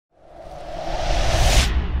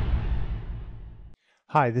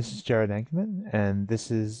Hi, this is Jerrod Ankenman, and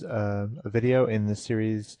this is a video in the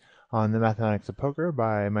series on the mathematics of poker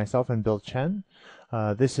by myself and Bill Chen.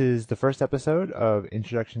 This is the first episode of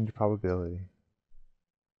Introduction to Probability.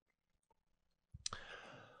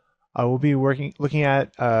 We'll be looking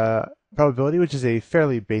at probability, which is a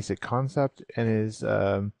fairly basic concept and is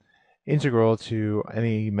integral to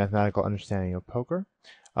any mathematical understanding of poker.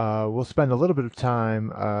 We'll spend a little bit of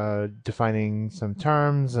time defining some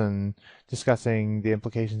terms and discussing the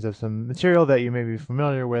implications of some material that you may be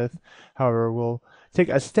familiar with. However, we'll take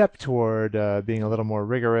a step toward being a little more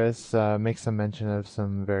rigorous, make some mention of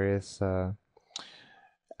some various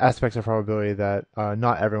aspects of probability that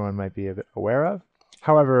not everyone might be aware of.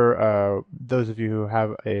 However, those of you who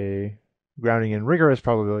have a grounding in rigorous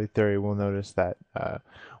probability theory will notice that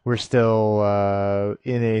we're still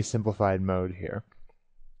in a simplified mode here.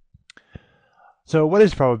 So what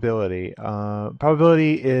is probability?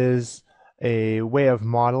 Probability is a way of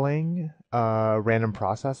modeling random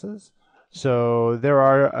processes. So there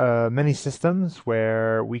are many systems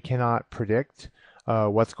where we cannot predict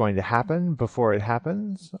what's going to happen before it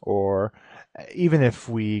happens, or even if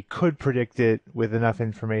we could predict it with enough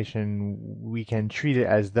information, we can treat it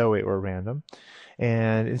as though it were random.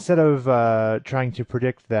 And instead of trying to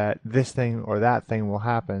predict that this thing or that thing will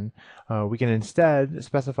happen, we can instead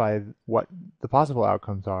specify what the possible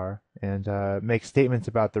outcomes are and make statements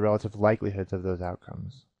about the relative likelihoods of those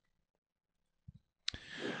outcomes.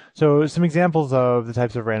 So some examples of the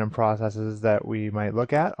types of random processes that we might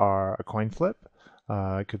look at are a coin flip.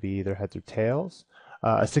 It could be either heads or tails.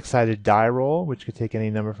 A six-sided die roll, which could take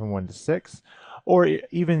any number from 1 to 6. Or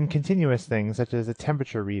even continuous things such as a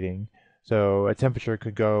temperature reading. So a temperature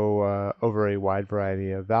could go over a wide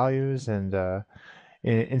variety of values, and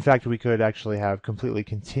in fact, we could actually have completely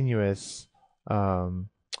continuous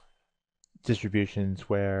distributions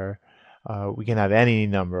where we can have any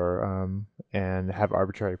number and have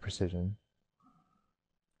arbitrary precision.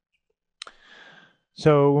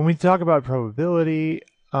 So when we talk about probability,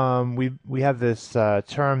 we have this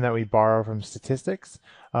term that we borrow from statistics.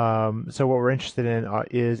 So what we're interested in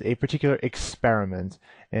is a particular experiment,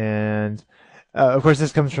 and of course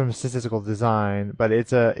this comes from statistical design, but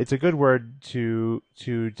it's a good word to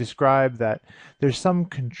describe that there's some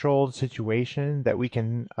controlled situation that we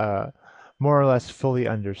can more or less fully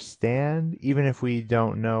understand, even if we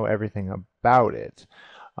don't know everything about it.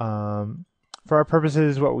 For our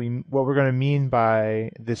purposes, what we're going to mean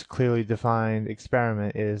by this clearly defined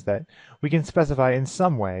experiment is that we can specify in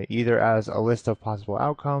some way, either as a list of possible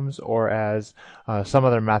outcomes or as some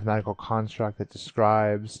other mathematical construct that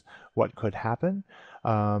describes what could happen,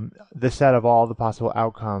 the set of all the possible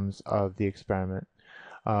outcomes of the experiment.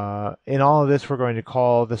 In all of this, we're going to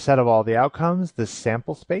call the set of all the outcomes the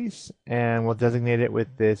sample space, and we'll designate it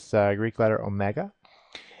with this Greek letter omega.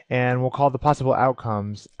 And we'll call the possible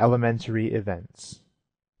outcomes elementary events.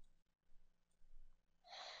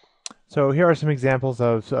 So here are some examples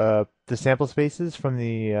of the sample spaces from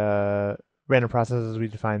the random processes we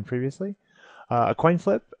defined previously. A coin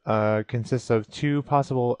flip consists of two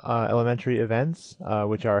possible elementary events,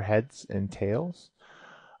 which are heads and tails.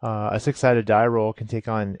 A six-sided die roll can take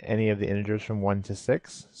on any of the integers from 1 to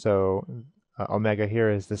 6. So omega here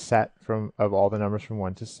is the set of all the numbers from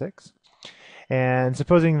 1 to 6. And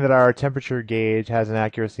supposing that our temperature gauge has an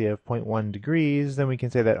accuracy of 0.1 degrees, then we can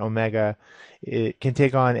say that omega can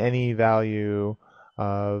take on any value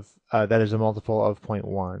of that is a multiple of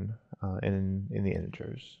 0.1 in the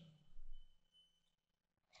integers.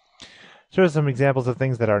 So here's some examples of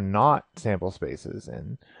things that are not sample spaces,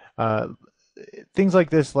 and things like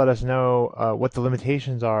this let us know what the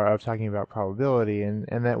limitations are of talking about probability, and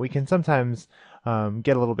that we can sometimes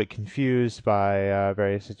get a little bit confused by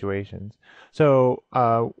various situations. So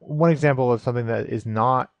one example of something that is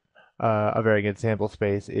not a very good sample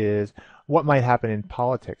space is what might happen in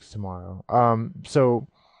politics tomorrow. So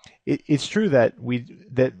it's true that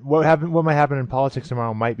what might happen in politics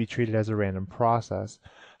tomorrow might be treated as a random process.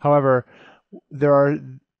 However, there are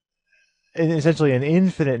essentially an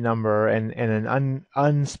infinite number and an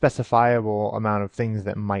unspecifiable amount of things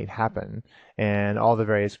that might happen, and all the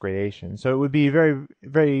various gradations. So it would be very,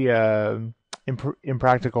 very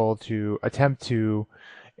impractical to attempt to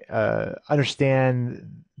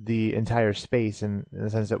understand the entire space in the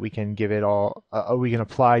sense that we can give it all, we can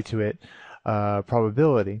apply to it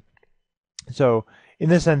probability. So in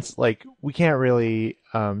this sense, like, we can't really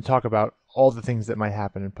talk about all the things that might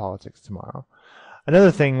happen in politics tomorrow.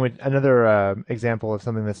 Another example of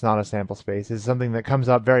something that's not a sample space is something that comes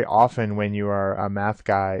up very often when you are a math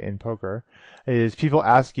guy in poker. Is people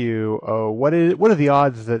ask you, oh, what are the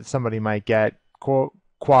odds that somebody might get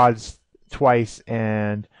quads twice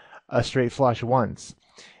and a straight flush once.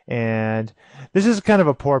 And this is kind of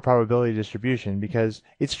a poor probability distribution because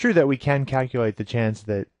it's true that we can calculate the chance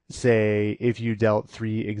that, say, if you dealt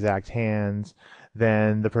 3 exact hands,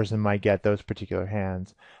 then the person might get those particular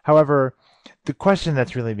hands. However, the question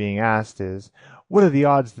that's really being asked is, what are the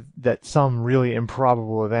odds that some really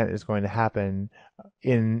improbable event is going to happen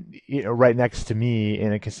right next to me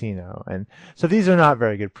in a casino? And so these are not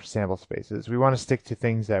very good sample spaces. We want to stick to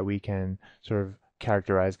things that we can sort of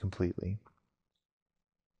characterize completely.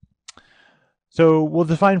 So we'll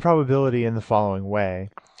define probability in the following way.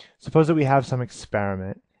 Suppose that we have some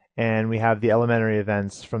experiment and we have the elementary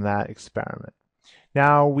events from that experiment.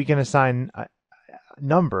 Now we can assign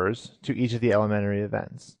numbers to each of the elementary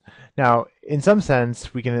events. Now, in some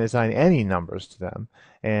sense, we can assign any numbers to them.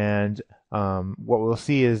 And what we'll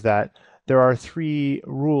see is that there are 3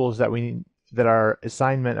 rules that our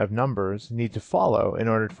assignment of numbers need to follow in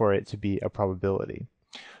order for it to be a probability.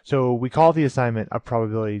 So we call the assignment a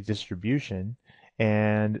probability distribution,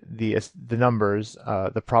 and the numbers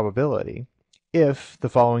the probability, if the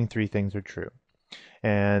following 3 things are true.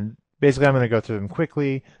 And basically, I'm going to go through them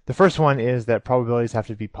quickly. The first one is that probabilities have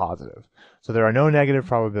to be positive. So there are no negative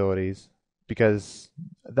probabilities because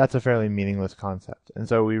that's a fairly meaningless concept. And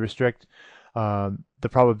so we restrict the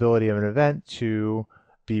probability of an event to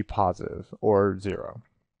be positive or 0.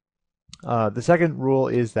 The second rule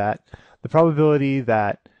is that the probability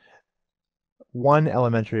that one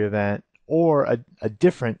elementary event or a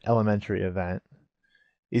different elementary event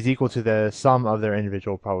is equal to the sum of their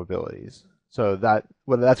individual probabilities. So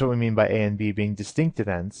that's what we mean by A and B being distinct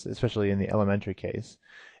events, especially in the elementary case,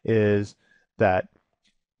 is that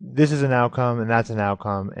this is an outcome and that's an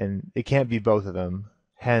outcome, and it can't be both of them.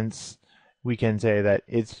 Hence, we can say that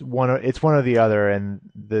it's one or the other, and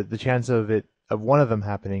the chance of one of them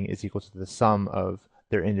happening is equal to the sum of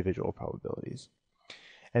their individual probabilities.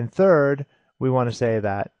 And third, we want to say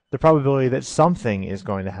that the probability that something is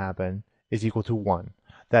going to happen is equal to 1.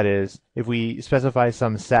 That is, if we specify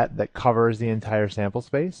some set that covers the entire sample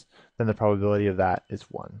space, then the probability of that is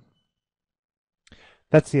 1.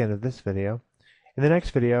 That's the end of this video. In the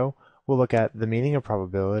next video, we'll look at the meaning of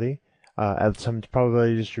probability, at some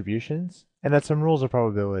probability distributions, and at some rules of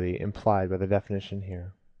probability implied by the definition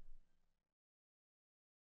here.